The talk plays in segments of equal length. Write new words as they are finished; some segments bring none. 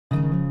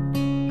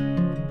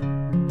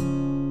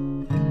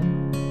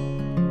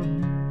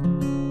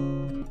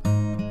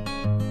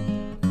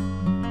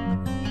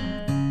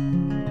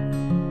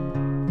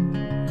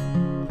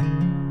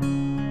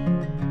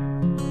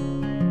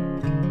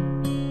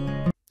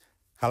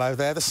Hello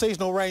there. The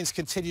seasonal rains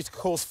continue to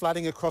cause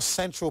flooding across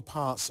central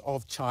parts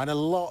of China.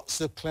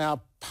 Lots of cloud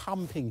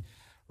pumping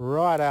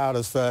right out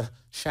of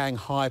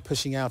Shanghai,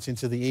 pushing out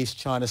into the East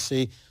China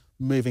Sea,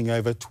 moving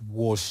over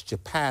towards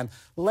Japan.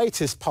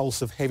 Latest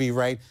pulse of heavy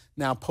rain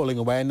now pulling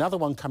away. Another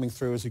one coming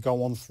through as we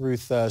go on through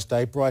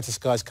Thursday. Brighter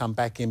skies come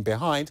back in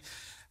behind.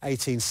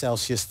 18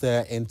 Celsius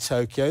there in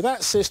Tokyo.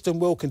 That system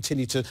will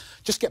continue to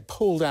just get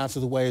pulled out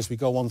of the way as we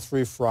go on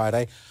through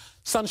Friday.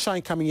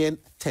 Sunshine coming in,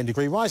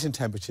 10-degree rise in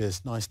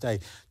temperatures. Nice day,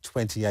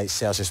 28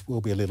 Celsius. Will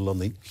be a little on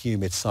the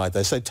humid side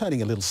though, so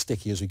turning a little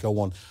sticky as we go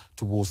on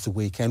towards the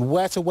weekend.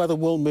 Wetter weather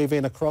will move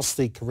in across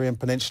the Korean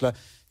Peninsula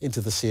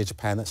into the Sea of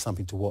Japan. That's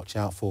something to watch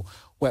out for.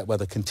 Wet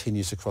weather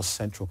continues across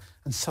central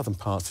and southern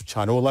parts of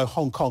China, although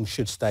Hong Kong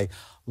should stay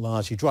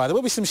largely dry. There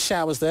will be some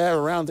showers there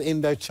around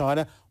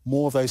Indochina,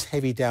 more of those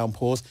heavy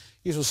downpours,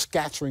 usual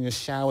scattering of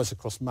showers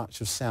across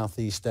much of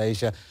Southeast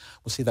Asia.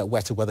 We'll see that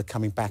wetter weather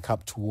coming back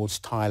up towards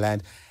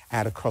Thailand,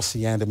 out across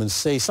the Andaman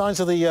Sea. Signs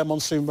of the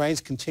monsoon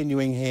rains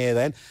continuing here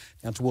then,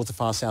 down towards the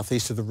far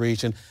southeast of the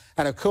region.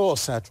 And of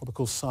course, our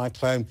tropical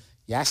cyclone,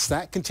 yes,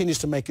 that continues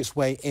to make its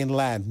way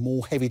inland.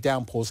 More heavy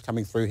downpours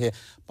coming through here.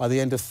 By the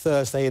end of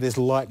Thursday, it is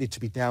likely to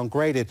be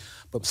downgraded,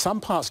 but some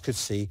parts could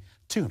see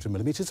 200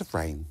 millimetres of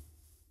rain.